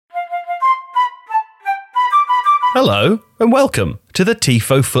Hello and welcome to the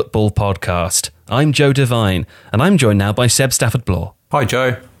TIFO Football Podcast. I'm Joe Devine and I'm joined now by Seb Stafford-Bloor. Hi,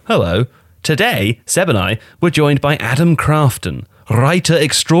 Joe. Hello. Today, Seb and I were joined by Adam Crafton, writer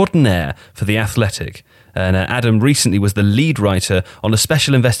extraordinaire for The Athletic. And Adam recently was the lead writer on a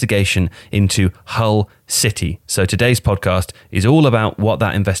special investigation into Hull City. So today's podcast is all about what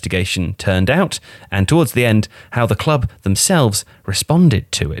that investigation turned out and towards the end, how the club themselves responded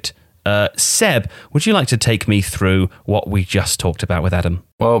to it. Seb, would you like to take me through what we just talked about with Adam?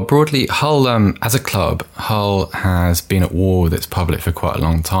 Well, broadly, Hull, as a club, Hull has been at war with its public for quite a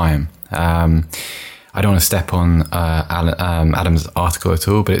long time. I don't want to step on Adam's article at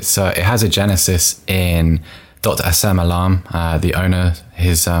all, but it has a genesis in Dr. Assem Alam, the owner,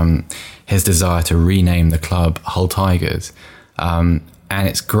 his desire to rename the club Hull Tigers. And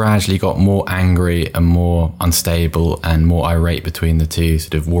it's gradually got more angry and more unstable and more irate between the two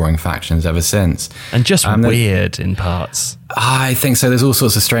sort of warring factions ever since. And just weird in parts. I think so. There's all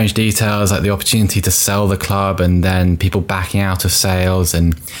sorts of strange details, like the opportunity to sell the club and then people backing out of sales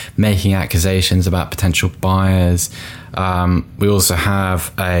and making accusations about potential buyers. We also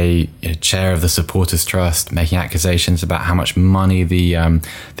have a chair of the Supporters Trust making accusations about how much money the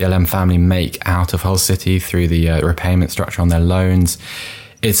LM family make out of Hull City through the repayment structure on their loans.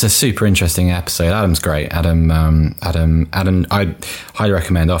 It's a super interesting episode. Adam's great. Adam, I highly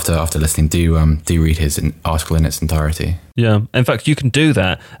recommend after listening, do read his article in its entirety. Yeah. In fact, you can do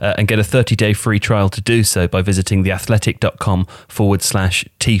that and get a 30-day free trial to do so by visiting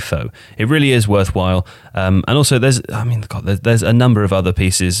theathletic.com/TIFO. It really is worthwhile. And also there's a number of other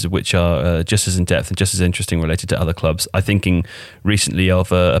pieces which are just as in-depth and just as interesting related to other clubs. I'm thinking recently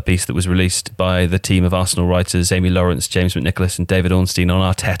of a piece that was released by the team of Arsenal writers, Amy Lawrence, James McNicholas and David Ornstein on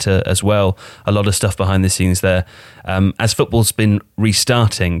Arteta as well. A lot of stuff behind the scenes there. As football's been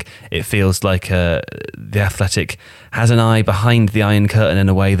restarting, it feels like The Athletic has an eye behind the Iron Curtain in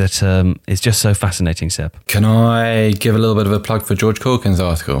a way that is just so fascinating, Seb. Can I give a little bit of a plug for George Corkins'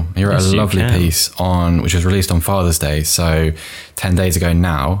 article? He wrote a lovely piece which was released on Father's Day, so 10 days ago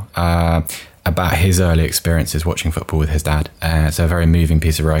now, about his early experiences watching football with his dad. It's a very moving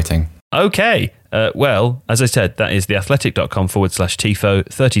piece of writing. Okay. Well, as I said, that is theathletic.com/TIFO,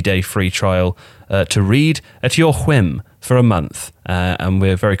 30-day free trial to read at your whim for a month. And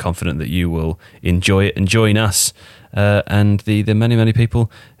we're very confident that you will enjoy it and join us and the many, many people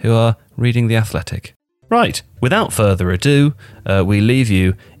who are reading The Athletic. Right. Without further ado, we leave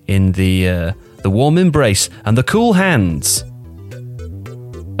you in the warm embrace and the cool hands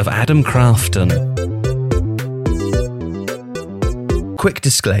of Adam Crafton. Quick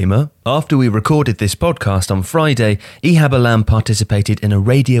disclaimer, after we recorded this podcast on Friday, Ihab Alam participated in a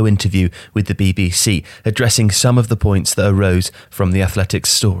radio interview with the BBC, addressing some of the points that arose from The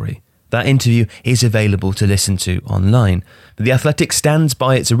Athletic's story. That interview is available to listen to online. The Athletic stands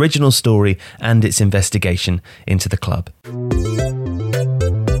by its original story and its investigation into the club.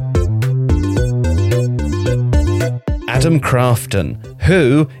 Adam Crafton.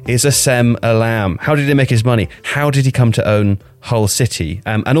 Who is Assem Alam? How did he make his money? How did he come to own Hull City?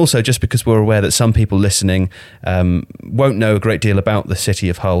 And also, just because we're aware that some people listening won't know a great deal about the city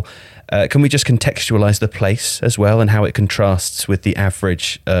of Hull, can we just contextualise the place as well and how it contrasts with the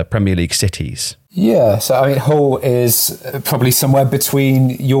average Premier League cities? Yeah, so I mean, Hull is probably somewhere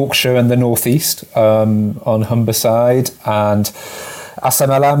between Yorkshire and the northeast on Humberside, and Assem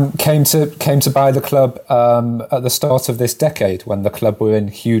Alam came to buy the club at the start of this decade when the club were in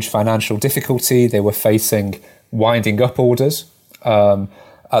huge financial difficulty. They were facing winding up orders.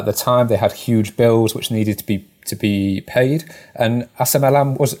 At the time, they had huge bills which needed to be paid. And Assem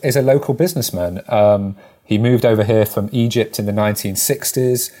Alam is a local businessman. He moved over here from Egypt in the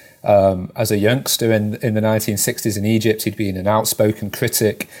 1960s. As a youngster in the 1960s in Egypt, he'd been an outspoken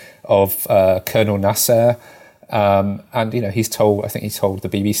critic of Colonel Nasser. And he told the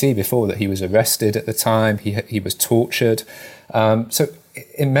BBC before that he was arrested at the time. He was tortured. So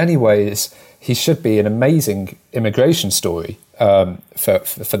in many ways, he should be an amazing immigration story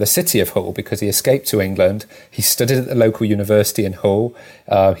for the city of Hull, because he escaped to England. He studied at the local university in Hull.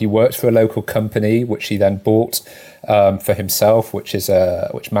 He worked for a local company, which he then bought for himself, which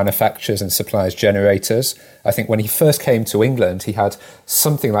manufactures and supplies generators. I think when he first came to England, he had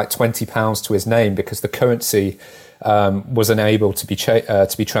something like £20 to his name because the currency was unable to be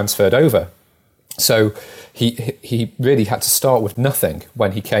transferred over. So he really had to start with nothing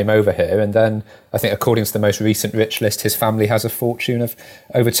when he came over here. And then I think, according to the most recent rich list, his family has a fortune of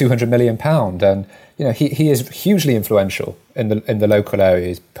over £200 million. And he is hugely influential in the local area.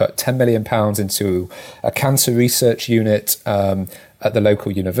 He's put £10 million into a cancer research unit, at the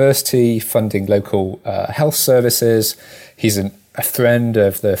local university, funding local health services. He's a friend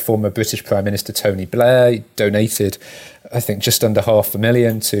of the former British Prime Minister Tony Blair. He donated, I think, just under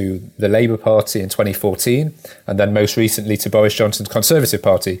 $500,000 to the Labour Party in 2014, and then most recently to Boris Johnson's Conservative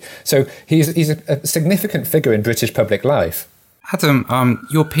Party. So he's a significant figure in British public life. Adam,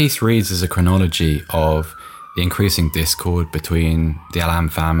 your piece reads as a chronology of the increasing discord between the Alam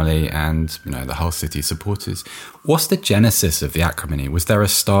family and the Hull City supporters. What's the genesis of the acrimony? Was there a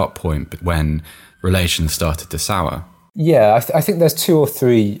start point when relations started to sour? Yeah, I think there's two or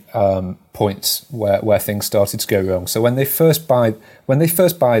three points where things started to go wrong. So when they first buy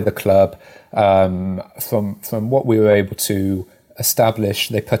the club, from what we were able to establish,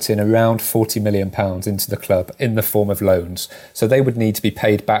 they put in around £40 million into the club in the form of loans. So they would need to be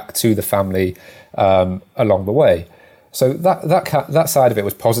paid back to the family along the way. So that side of it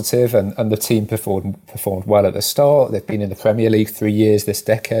was positive, and the team performed well at the start. They've been in the Premier League 3 years this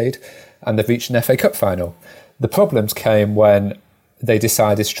decade, and they've reached an FA Cup final. The problems came when they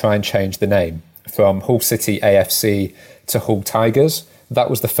decided to try and change the name from Hull City AFC to Hull Tigers. That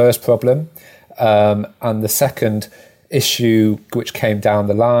was the first problem. And the second issue which came down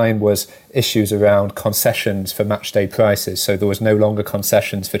the line was issues around concessions for matchday prices. So there was no longer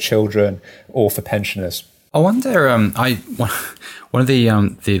concessions for children or for pensioners. I wonder, one of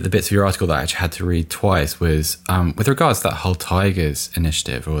the bits of your article that I actually had to read twice was with regards to that Hull Tigers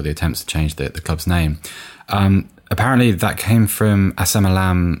initiative, or the attempts to change the club's name. Apparently that came from Assam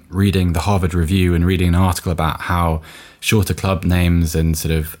Alam reading the Harvard Review and reading an article about how shorter club names and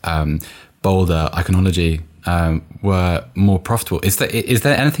sort of bolder iconology were more profitable. Is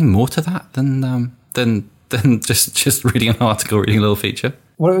there anything more to that than just reading an article, reading a little feature?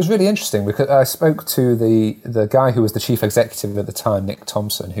 Well, it was really interesting because I spoke to the guy who was the chief executive at the time, Nick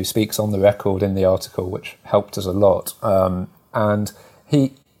Thompson, who speaks on the record in the article, which helped us a lot. And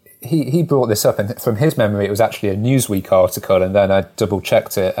he brought this up, and from his memory, it was actually a Newsweek article, and then I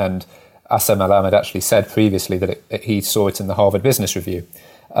double-checked it, and Assam Alam had actually said previously that he saw it in the Harvard Business Review.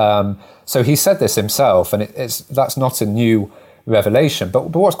 So he said this himself, and that's not a new revelation. But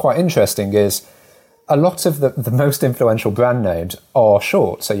what's quite interesting is a lot of the most influential brand names are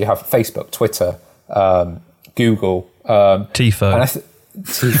short. So you have Facebook, Twitter, Google. TIFO.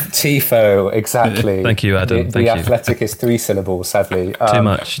 TIFO, exactly. Thank you, Adam. The Athletic is 3 syllables, sadly.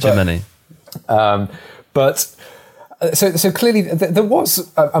 Too many. But so clearly there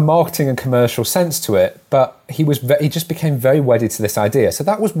was a marketing and commercial sense to it, but he just became very wedded to this idea. So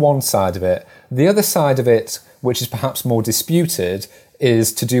that was one side of it. The other side of it, which is perhaps more disputed,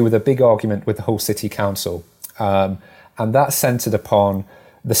 is to do with a big argument with the Hull City Council. And that centred upon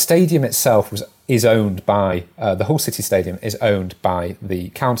the stadium itself is owned by, the Hull City Stadium is owned by the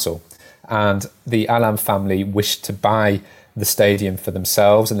council. And the Alam family wished to buy the stadium for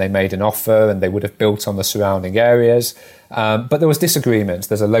themselves, and they made an offer, and they would have built on the surrounding areas. But there was disagreements.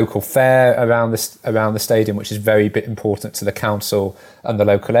 There's a local fair around the stadium, which is very important to the council and the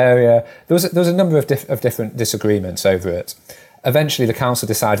local area. There was a number of different disagreements over it. Eventually, the council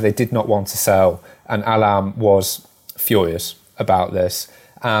decided they did not want to sell, and Alam was furious about this.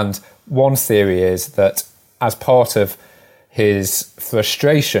 And one theory is that as part of his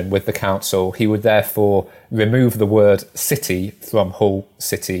frustration with the council, he would therefore remove the word city from Hull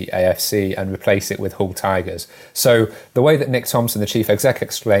City AFC and replace it with Hull Tigers. So the way that Nick Thompson, the chief exec,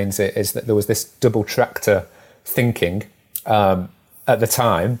 explains it is that there was this double tractor thinking at the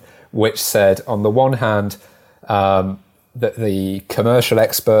time, which said, on the one hand, that the commercial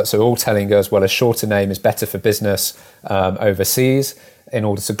experts are all telling us, well, a shorter name is better for business overseas in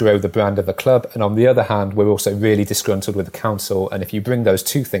order to grow the brand of the club. And on the other hand, we're also really disgruntled with the council. And if you bring those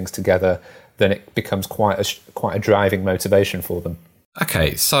two things together, then it becomes quite a driving motivation for them.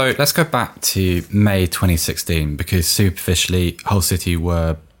 Okay, so let's go back to May 2016, because superficially, Hull City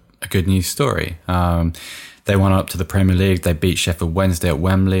were a good news story. They went up to the Premier League. They beat Sheffield Wednesday at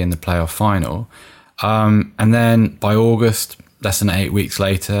Wembley in the playoff final. And then by August, less than 8 weeks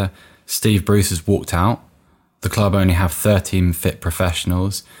later, Steve Bruce has walked out. The club only have 13 fit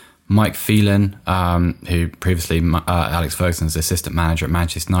professionals. Mike Phelan, who previously Alex Ferguson's assistant manager at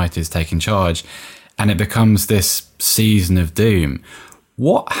Manchester United, is taking charge. And it becomes this season of doom.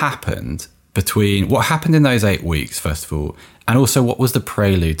 What happened in those 8 weeks, first of all? And also, what was the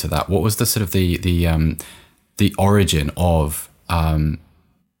prelude to that? What was the sort of the origin of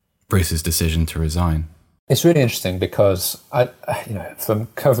Bruce's decision to resign? It's really interesting because from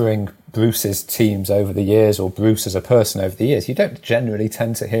covering Bruce's teams over the years, or Bruce as a person over the years, you don't generally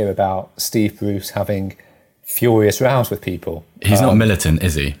tend to hear about Steve Bruce having furious rows with people. He's not militant,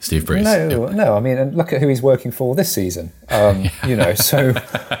 is he, Steve Bruce? No. I mean, and look at who he's working for this season. So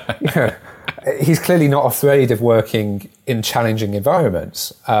he's clearly not afraid of working in challenging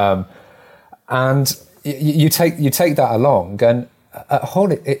environments. And you take that along, and at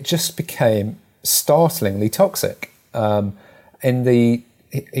Hull it just became startlingly toxic.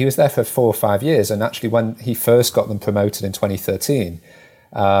 He was there for 4 or 5 years, and actually when he first got them promoted in 2013,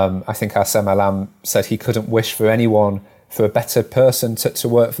 I think Assem Allam said he couldn't wish for a better person to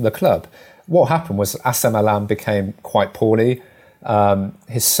work for the club. What happened was Assem Allam became quite poorly.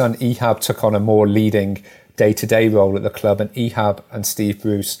 His son Ehab took on a more leading day-to-day role at the club, and Ehab and Steve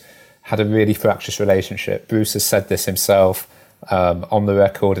Bruce had a really fractious relationship. Bruce has said this himself on the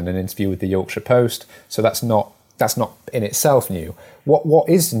record in an interview with the Yorkshire Post, so that's not in itself new. What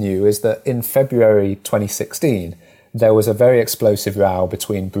is new is that in February 2016, there was a very explosive row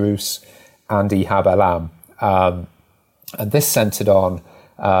between Bruce and Ehab Allam. And this centred on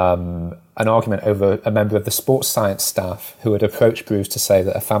an argument over a member of the sports science staff who had approached Bruce to say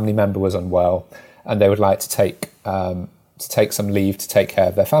that a family member was unwell and they would like to take some leave to take care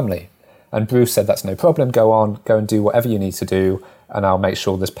of their family. And Bruce said, that's no problem, go and do whatever you need to do, and I'll make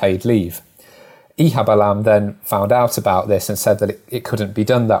sure there's paid leave. Ehab Allam then found out about this and said that it couldn't be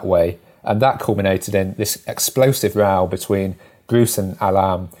done that way. And that culminated in this explosive row between Bruce and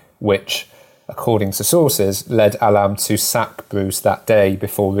Allam, which, according to sources, led Allam to sack Bruce that day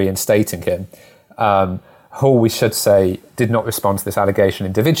before reinstating him. Hull, we should say, did not respond to this allegation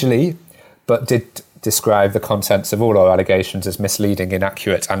individually, but did describe the contents of all our allegations as misleading,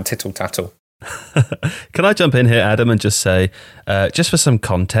 inaccurate, and tittle-tattle. Can I jump in here, Adam, and just say, just for some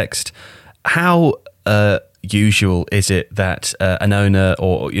context, how usual is it that an owner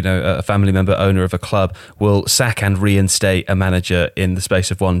or a family member owner of a club will sack and reinstate a manager in the space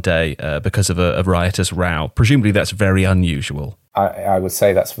of one day because of a riotous row? Presumably that's very unusual. I would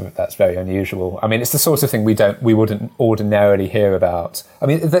say that's very unusual. I mean, it's the sort of thing we wouldn't ordinarily hear about. I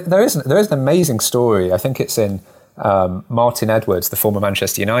mean, there is an amazing story. I think it's in Martin Edwards, the former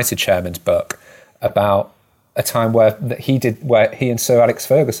Manchester United chairman's book, about a time where he and Sir Alex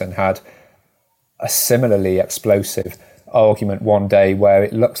Ferguson had a similarly explosive argument one day where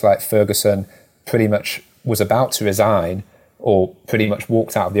it looks like Ferguson pretty much was about to resign, or pretty much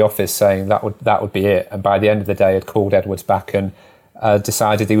walked out of the office saying that would be it, and by the end of the day had called Edwards back and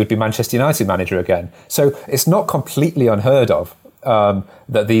decided he would be Manchester United manager again. So it's not completely unheard of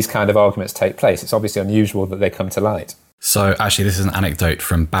that these kind of arguments take place. It's obviously unusual that they come to light. So actually, this is an anecdote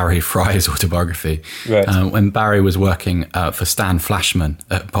from Barry Fry's autobiography. Right. When Barry was working for Stan Flashman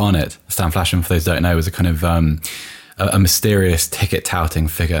at Barnet. Stan Flashman, for those who don't know, was a kind of a mysterious ticket touting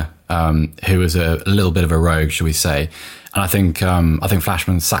figure who was a little bit of a rogue, shall we say. And I think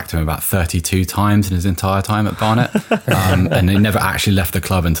Flashman sacked him about 32 times in his entire time at Barnet, and he never actually left the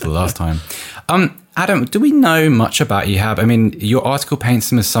club until the last time. Adam, do we know much about Ehab? I mean, your article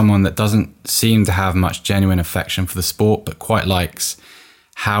paints him as someone that doesn't seem to have much genuine affection for the sport, but quite likes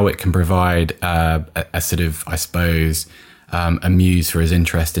how it can provide a sort of, I suppose, a muse for his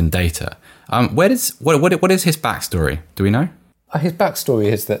interest in data. What is his backstory? Do we know? His backstory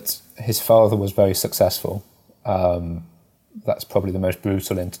is that his father was very successful. That's probably the most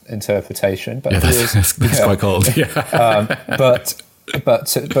brutal interpretation. But that's quite cold. Yeah. But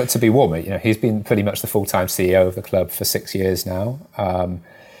to be warmer, he's been pretty much the full-time CEO of the club for 6 years now.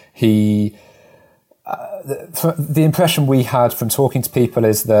 The impression we had from talking to people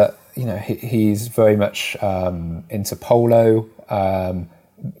is that he's very much into polo.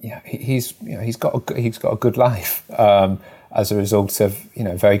 He's got a good life as a result of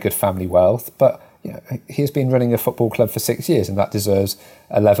very good family wealth, but he's been running a football club for 6 years, and that deserves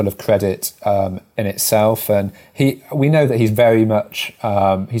a level of credit in itself. And we know that he's very much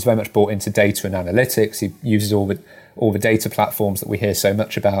bought into data and analytics. He uses all the data platforms that we hear so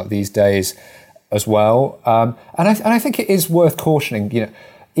much about these days as well. And I think it is worth cautioning.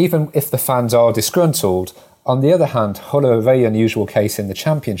 Even if the fans are disgruntled, on the other hand, Hull are a very unusual case in the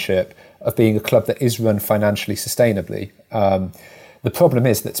Championship of being a club that is run financially sustainably. The problem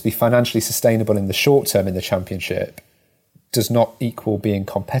is that to be financially sustainable in the short term in the Championship does not equal being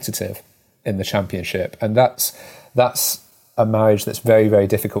competitive in the Championship. And that's a marriage that's very, very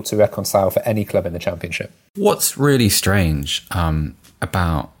difficult to reconcile for any club in the Championship. What's really strange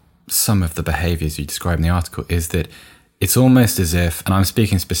about some of the behaviours you describe in the article is that it's almost as if, and I'm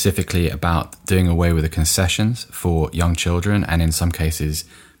speaking specifically about doing away with the concessions for young children and in some cases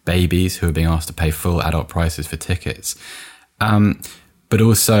babies who are being asked to pay full adult prices for tickets. But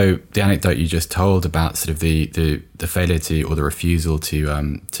also the anecdote you just told about sort of the failure to, or the refusal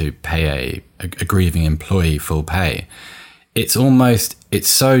to pay a grieving employee full pay. It's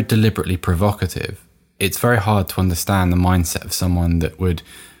so deliberately provocative. It's very hard to understand the mindset of someone that would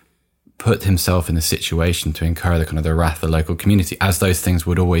put himself in a situation to incur the kind of the wrath of the local community, as those things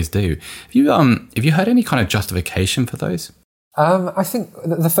would always do. Have you heard any kind of justification for those? I think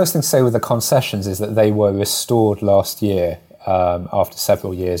the first thing to say with the concessions is that they were restored last year after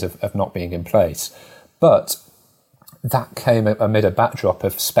several years of not being in place. But that came amid a backdrop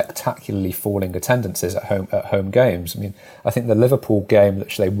of spectacularly falling attendances at home games. I mean, I think the Liverpool game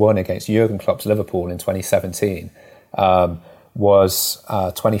which they won against Jurgen Klopp's Liverpool in 2017 was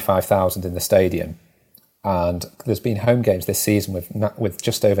 25,000 in the stadium, and there's been home games this season with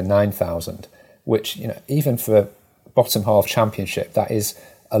just over 9,000, which, you know, even for a bottom half championship, that is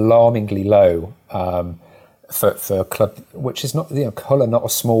alarmingly low for a club which is not, you know, Hull are not a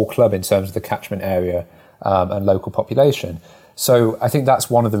small club in terms of the catchment area and local population. So I think that's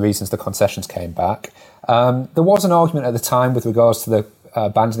one of the reasons the concessions came back. There was an argument at the time with regards to the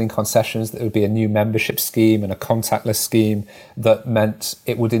abandoning concessions that it would be a new membership scheme and a contactless scheme that meant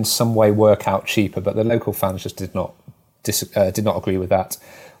it would in some way work out cheaper, but the local fans just did not agree with that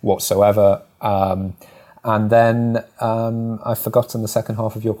whatsoever. And then I've forgotten the second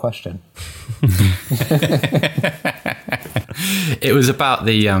half of your question. It was about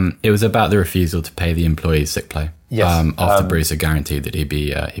the refusal to pay the employees sick pay. Yes. After Bruce had guaranteed that he'd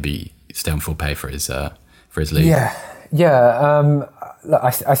be still on full pay for his leave. Yeah.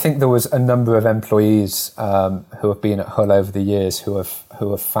 I think there was a number of employees who have been at Hull over the years who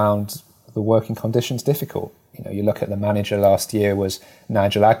have found the working conditions difficult. You know, you look at the manager last year was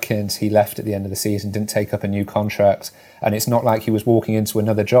Nigel Adkins. He left at the end of the season, didn't take up a new contract, and it's not like he was walking into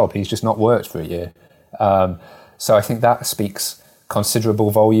another job. He's just not worked for a year. So I think that speaks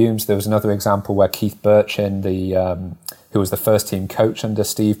considerable volumes. There was another example where Keith Birchin, who was the first team coach under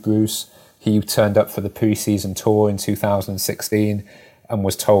Steve Bruce, he turned up for the pre-season tour in 2016 and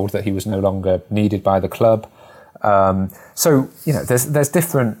was told that he was no longer needed by the club. So, you know, there's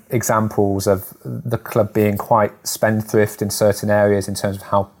different examples of the club being quite spendthrift in certain areas in terms of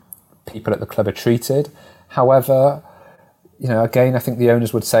how people at the club are treated. However, you know, again, I think the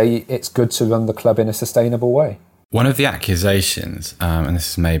owners would say it's good to run the club in a sustainable way. One of the accusations, and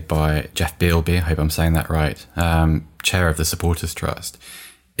this is made by Jeff Bealby, I hope I'm saying that right, chair of the Supporters Trust,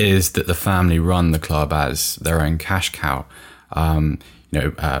 is that the family run the club as their own cash cow. Asim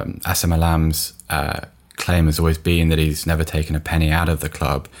Alam's claim has always been that he's never taken a penny out of the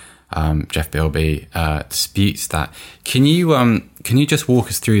club. Jeff Bealby disputes that. Can you just walk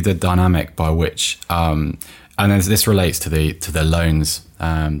us through the dynamic by which, and this relates to the loans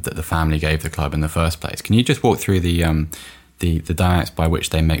that the family gave the club in the first place? Can you just walk through the dynamics by which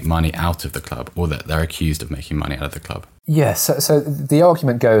they make money out of the club, or that they're accused of making money out of the club? Yes. So the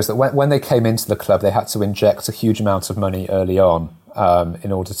argument goes that when they came into the club, they had to inject a huge amount of money early on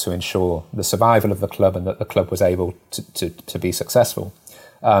in order to ensure the survival of the club and that the club was able to be successful.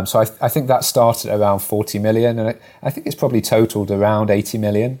 So I think that started around 40 million, and I think it's probably totaled around 80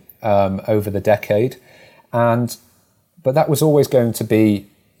 million over the decade. But that was always going to be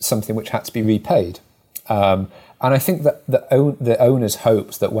something which had to be repaid. And I think that the owners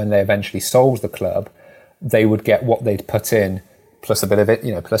hoped that when they eventually sold the club, they would get what they'd put in plus a bit of it,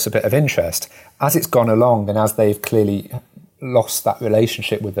 plus a bit of interest. As it's gone along, and as they've clearly lost that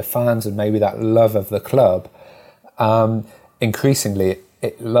relationship with the fans and maybe that love of the club, increasingly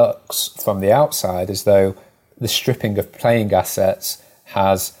it looks from the outside as though the stripping of playing assets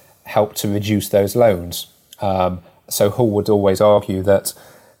has helped to reduce those loans. So Hull would always argue that,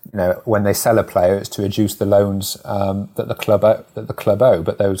 you know, when they sell a player, it's to reduce the loans that the club owe,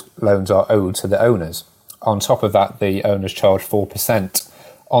 but those loans are owed to the owners. On top of that, the owners charge 4%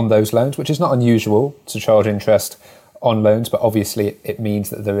 on those loans, which is not unusual to charge interest on loans, but obviously it means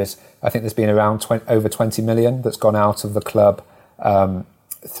that I think there's been around over 20 million that's gone out of the club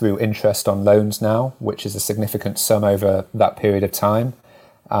through interest on loans now, which is a significant sum over that period of time.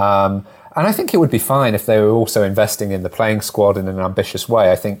 And I think it would be fine if they were also investing in the playing squad in an ambitious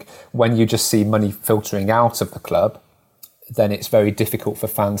way. I think when you just see money filtering out of the club, then it's very difficult for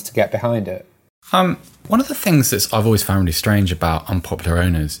fans to get behind it. One of the things that I've always found really strange about unpopular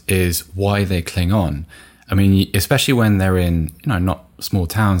owners is why they cling on. I mean, especially when they're in, not small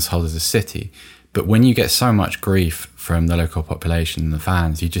towns, Hull is a city, but when you get so much grief from the local population and the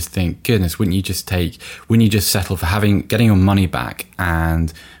fans, you just think, goodness, wouldn't you just settle for getting your money back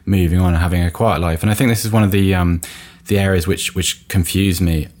and moving on and having a quiet life? And I think this is one of the areas which confuse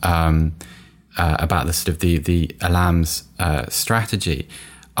me. about the sort of the Alam's strategy.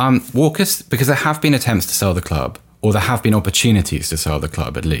 Walk us, because there have been attempts to sell the club, or there have been opportunities to sell the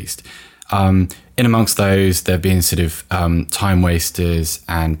club at least. In amongst those, there have been sort of time wasters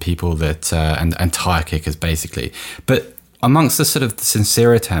and people that and tire kickers basically. But amongst the sort of the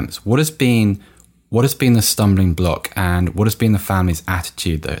sincere attempts, what has been the stumbling block, and what has been the family's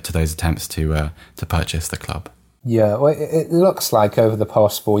attitude to those attempts to purchase the club? Yeah, well, it looks like over the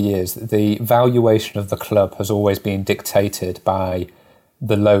past 4 years, the valuation of the club has always been dictated by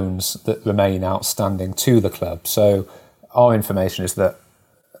the loans that remain outstanding to the club. So our information is that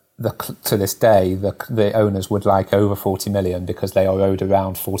to this day, the owners would like over 40 million because they are owed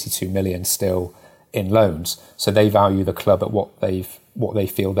around 42 million still in loans. So they value the club at what they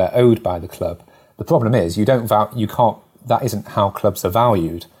feel they're owed by the club. The problem is that isn't how clubs are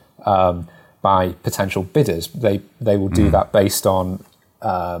valued by potential bidders. They will do that based on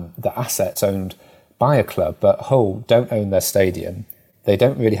the assets owned by a club, but Hull don't own their stadium. They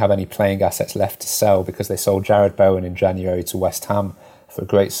don't really have any playing assets left to sell because they sold Jared Bowen in January to West Ham for a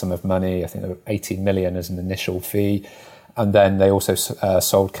great sum of money. I think there were 18 million as an initial fee. And then they also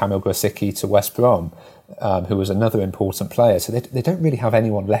sold Kamil Grosicki to West Brom, who was another important player. So they don't really have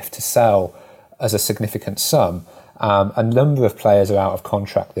anyone left to sell as a significant sum. A number of players are out of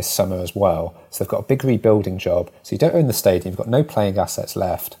contract this summer as well. So they've got a big rebuilding job. So you don't own the stadium, you've got no playing assets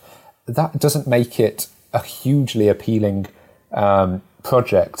left. That doesn't make it a hugely appealing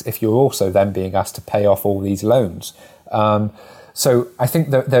project if you're also then being asked to pay off all these loans. So I think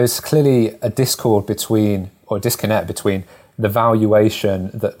that there's clearly a disconnect between the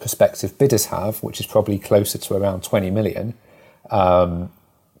valuation that prospective bidders have, which is probably closer to around 20 million,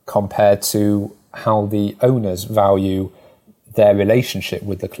 compared to how the owners value their relationship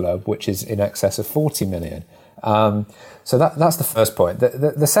with the club, which is in excess of 40 million. So that's the first point.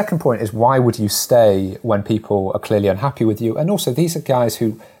 The second point is, why would you stay when people are clearly unhappy with you? And also, these are guys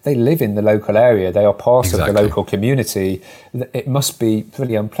who, they live in the local area. They are part of the local community. It must be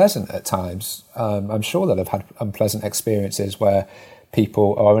pretty unpleasant at times. I'm sure that I've had unpleasant experiences where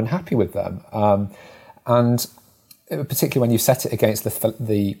people are unhappy with them. And particularly when you set it against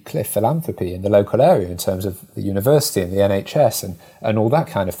the clear philanthropy in the local area in terms of the university and the NHS and all that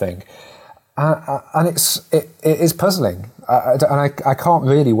kind of thing. And it is puzzling, and I can't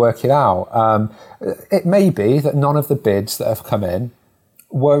really work it out. It may be that none of the bids that have come in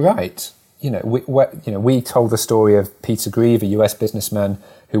were right. We told the story of Peter Grieve, a US businessman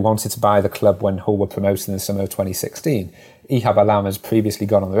who wanted to buy the club when Hull were promoted in the summer of 2016. Ihab Alam has previously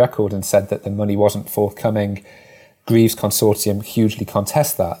gone on the record and said that the money wasn't forthcoming. Grieve's consortium hugely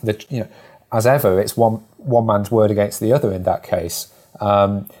contest that. As ever, it's one man's word against the other in that case.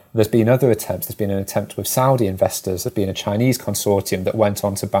 There's been other attempts. There's been an attempt with Saudi investors. There's been a Chinese consortium that went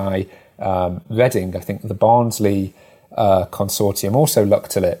on to buy Reading. I think the Barnsley consortium also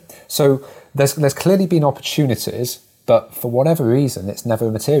looked at it. So there's clearly been opportunities, but for whatever reason, it's never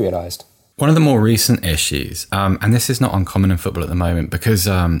materialised. One of the more recent issues, and this is not uncommon in football at the moment because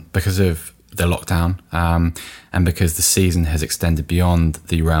of the lockdown and because the season has extended beyond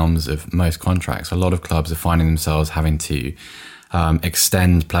the realms of most contracts, a lot of clubs are finding themselves having to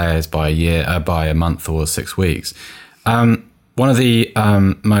extend players by a month or 6 weeks. One of the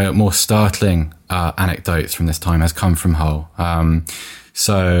more startling anecdotes from this time has come from Hull.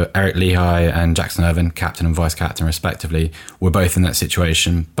 So Eric Lehigh and Jackson Irvine, captain and vice captain respectively, were both in that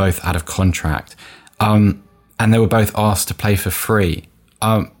situation, both out of contract, and they were both asked to play for free.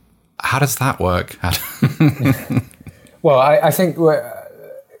 How does that work? Well, I think we're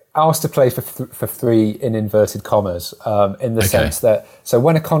asked to play for free in inverted commas, in the sense that, so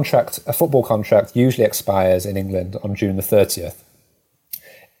when a football contract usually expires in England on June the 30th,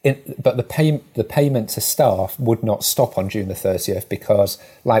 but the payment to staff would not stop on June the 30th because,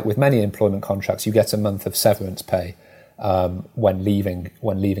 like with many employment contracts, you get a month of severance pay when leaving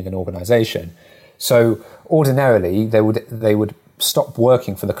an organisation. So ordinarily they would stop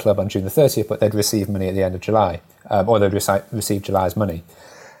working for the club on June the 30th, but they'd receive money at the end of July, or they'd receive July's money.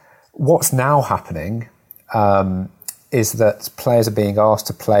 What's now happening is that players are being asked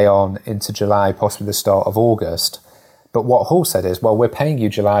to play on into July, possibly the start of August. But what Hull said is, well, we're paying you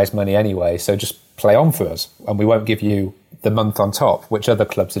July's money anyway, so just play on for us, and we won't give you the month on top, which other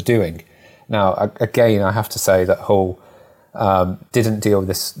clubs are doing. Now, again, I have to say that Hull didn't deal with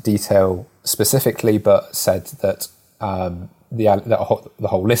this detail specifically, but said that the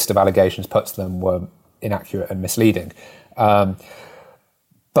whole list of allegations put to them were inaccurate and misleading.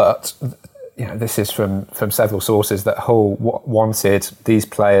 But this is from several sources that Hull wanted these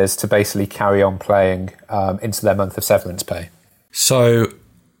players to basically carry on playing into their month of severance pay. So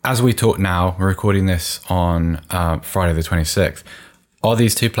as we talk now, we're recording this on Friday the 26th. Are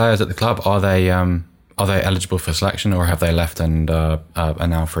these two players at the club? Are they eligible for selection, or have they left and are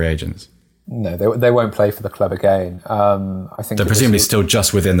now free agents? No, they won't play for the club again. I think they're presumably still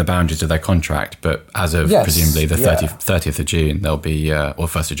just within the boundaries of their contract, but as of presumably the 30th of June, they'll be, or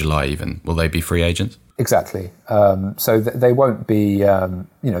 1st of July even, will they be free agents? Exactly. So they won't be,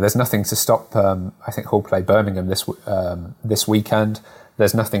 there's nothing to stop, I think Hull play Birmingham this weekend.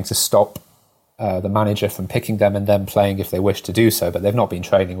 There's nothing to stop the manager from picking them and them playing if they wish to do so, but they've not been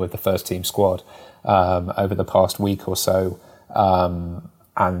training with the first team squad over the past week or so.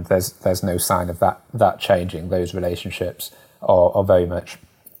 And there's no sign of that changing. Those relationships are very much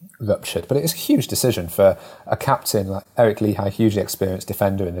ruptured. But it's a huge decision for a captain like Eric Lehigh, hugely experienced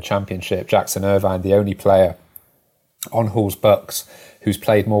defender in the Championship, Jackson Irvine, the only player on Hull's books who's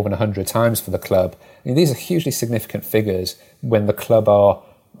played more than 100 times for the club. I mean, these are hugely significant figures when the club are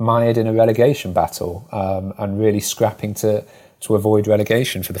mired in a relegation battle and really scrapping to avoid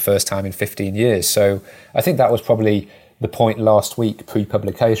relegation for the first time in 15 years. So I think that was probably the point last week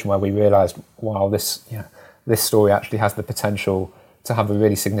pre-publication where we realised, wow, this story actually has the potential to have a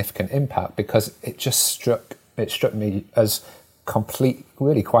really significant impact, because it just struck me as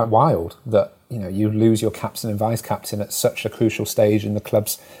really quite wild that you lose your captain and vice captain at such a crucial stage in the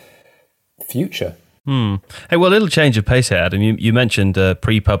club's future. Hey, well, a little change of pace here, Adam. You mentioned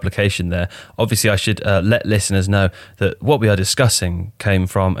pre-publication there. Obviously, I should let listeners know that what we are discussing came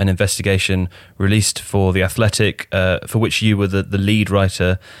from an investigation released for The Athletic, for which you were the lead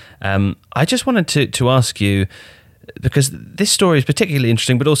writer. I just wanted to ask you, because this story is particularly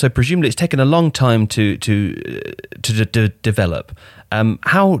interesting, but also presumably it's taken a long time to develop.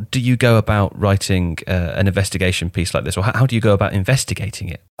 How do you go about writing an investigation piece like this, or how do you go about investigating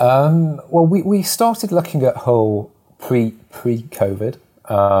it? Well, we started looking at Hull pre-COVID.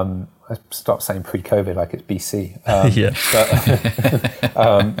 I stopped saying pre-COVID like it's BC.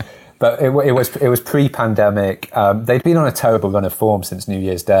 But it was pre-pandemic. They'd been on a terrible run of form since New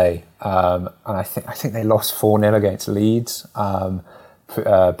Year's Day, and I think they lost 4-0 against Leeds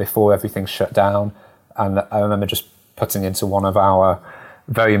before everything shut down. And I remember just putting into one of our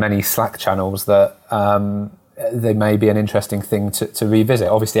very many Slack channels that they may be an interesting thing to revisit.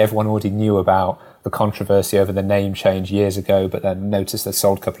 Obviously, everyone already knew about the controversy over the name change years ago, but then noticed they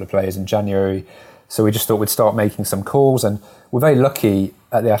sold a couple of players in January. So we just thought we'd start making some calls, and we're very lucky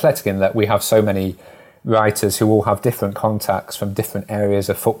at The Athletic in that we have so many writers who all have different contacts from different areas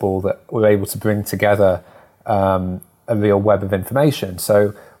of football that we're able to bring together a real web of information.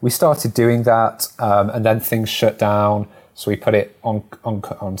 So we started doing that, and then things shut down, so we put it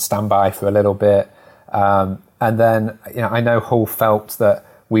on standby for a little bit. And then I know Hull felt that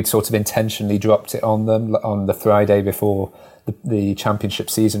we'd sort of intentionally dropped it on them on the Friday before the Championship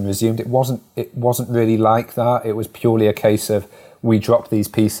season resumed. It wasn't really like that. It was purely a case of we drop these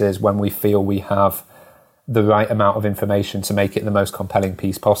pieces when we feel we have the right amount of information to make it the most compelling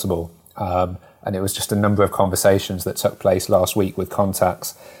piece possible. And it was just a number of conversations that took place last week with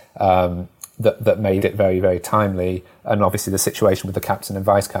contacts that made it very, very timely, and obviously the situation with the captain and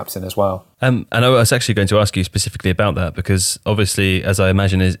vice captain as well. And I was actually going to ask you specifically about that, because obviously, as I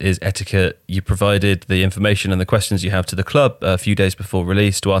imagine is etiquette, you provided the information and the questions you have to the club a few days before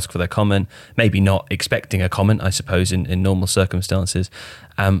release to ask for their comment, maybe not expecting a comment, I suppose, in normal circumstances.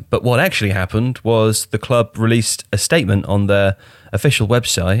 But what actually happened was the club released a statement on their official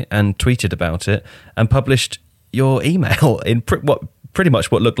website and tweeted about it and published your email in pretty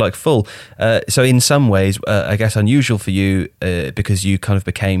much what looked like full. So in some ways, I guess unusual for you because you kind of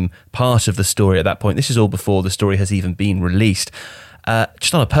became part of the story at that point. This is all before the story has even been released.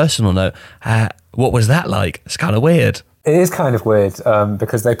 Just on a personal note, what was that like? It's kind of weird. It is kind of weird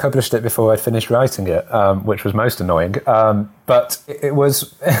because they published it before I'd finished writing it, which was most annoying. But it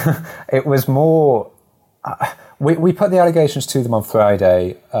was it was more... We put the allegations to them on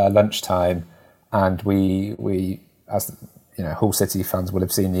Friday lunchtime, and we as Hull City fans will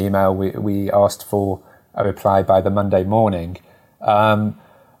have seen the email. We asked for a reply by the Monday morning,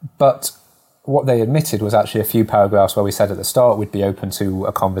 but what they admitted was actually a few paragraphs where we said at the start we'd be open to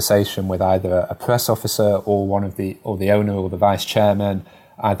a conversation with either a press officer or the owner or the vice chairman,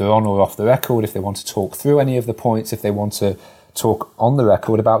 either on or off the record, if they want to talk through any of the points, if they want to talk on the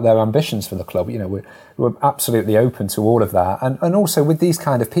record about their ambitions for the club. We're absolutely open to all of that. And also with these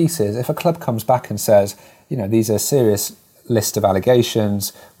kind of pieces, if a club comes back and says, these are serious list of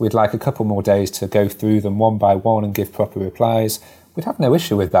allegations, we'd like a couple more days to go through them one by one and give proper replies, we'd have no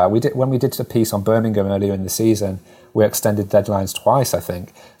issue with that. When we did a piece on Birmingham earlier in the season, we extended deadlines twice, I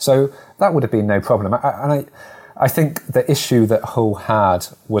think. So that would have been no problem. And I think the issue that Hull had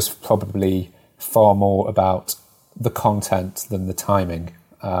was probably far more about the content than the timing.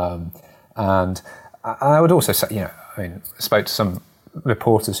 And I would also say, I spoke to some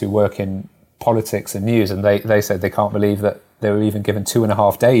reporters who work in politics and news, and they said they can't believe that they were even given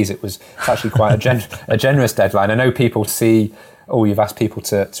 2.5 days. It's actually quite a generous deadline. I know people see, you've asked people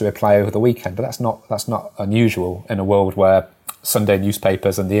to reply over the weekend, but that's not unusual in a world where Sunday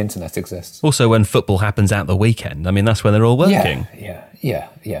newspapers and the internet exists. Also, when football happens at the weekend, that's when they're all working.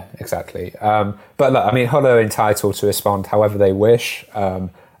 Yeah, exactly. But look, Hull are entitled to respond however they wish.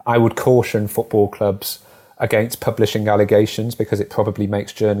 I would caution football clubs against publishing allegations, because it probably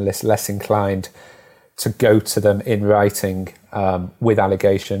makes journalists less inclined to go to them in writing with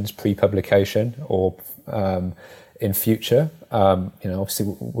allegations pre-publication or in future.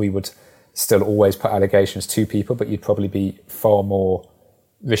 Obviously we would still always put allegations to people, but you'd probably be far more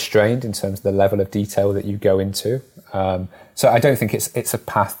restrained in terms of the level of detail that you go into. So I don't think it's a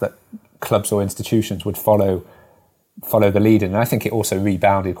path that clubs or institutions would follow the lead in. And I think it also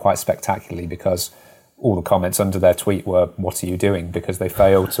rebounded quite spectacularly, because all the comments under their tweet were, "What are you doing?" because they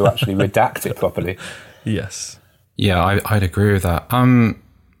failed to actually redact it properly. Yes. Yeah, I'd agree with that.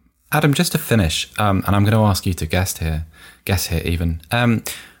 Adam, just to finish, and I'm going to ask you to guess here even.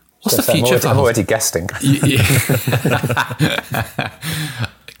 What's the future of the I'm already guessing.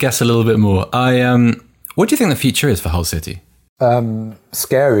 Guess a little bit more. What do you think the future is for Hull City?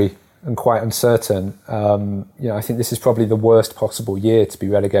 Scary and quite uncertain. I think this is probably the worst possible year to be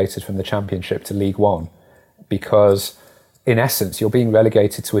relegated from the Championship to League One, because in essence you're being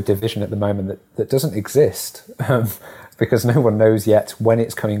relegated to a division at the moment that doesn't exist, because no one knows yet when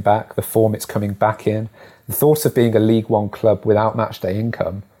it's coming back, the form it's coming back in. The thought of being a League One club without matchday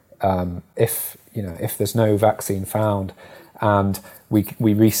income, if there's no vaccine found, and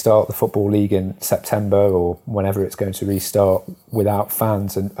we restart the Football League in September or whenever it's going to restart without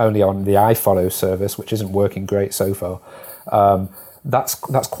fans and only on the iFollow service, which isn't working great so far, that's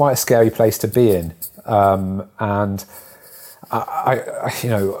quite a scary place to be in. And I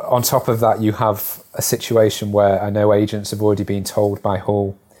on top of that, you have a situation where I know agents have already been told by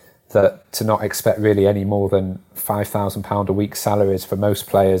Hull that to not expect really any more than £5,000 a week salaries for most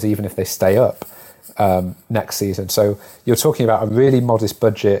players, even if they stay up next season. So you're talking about a really modest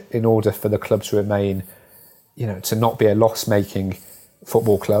budget in order for the club to remain, to not be a loss-making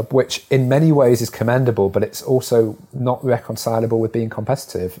football club, which in many ways is commendable, but it's also not reconcilable with being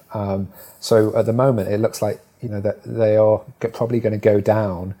competitive. So at the moment, it looks like that they are probably going to go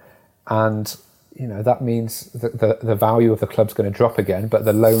down, and that means that the value of the club's going to drop again, but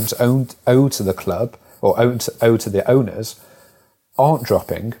the loans owed to the club or owed to the owners aren't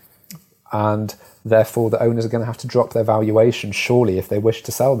dropping, and therefore the owners are going to have to drop their valuation, surely, if they wish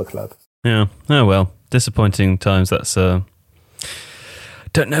to sell the club. Yeah. Oh well, disappointing times. That's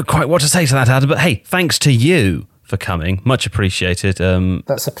don't know quite what to say to that, Adam. But hey, thanks to you for coming, much appreciated.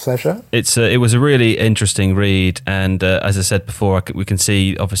 That's a pleasure. It was a really interesting read, and as I said before, we can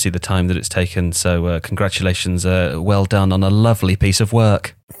see obviously the time that it's taken. So congratulations, well done on a lovely piece of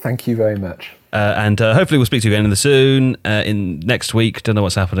work. Thank you very much. And hopefully we'll speak to you again soon. In next week, don't know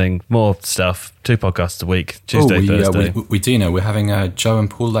what's happening. More stuff. 2 podcasts a week. Tuesday, Thursday. We do know. We're having Joe and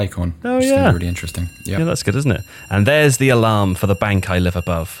Paul Lake on. Oh, which yeah. is really interesting. Yep. Yeah, that's good, isn't it? And there's the alarm for the bank I live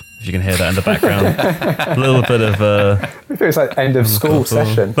above. If you can hear that in the background. A little bit of... It feels like end of school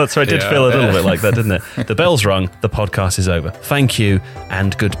session. That's right. It did feel a little bit like that, didn't it? The bell's rung. The podcast is over. Thank you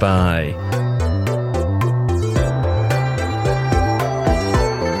and goodbye.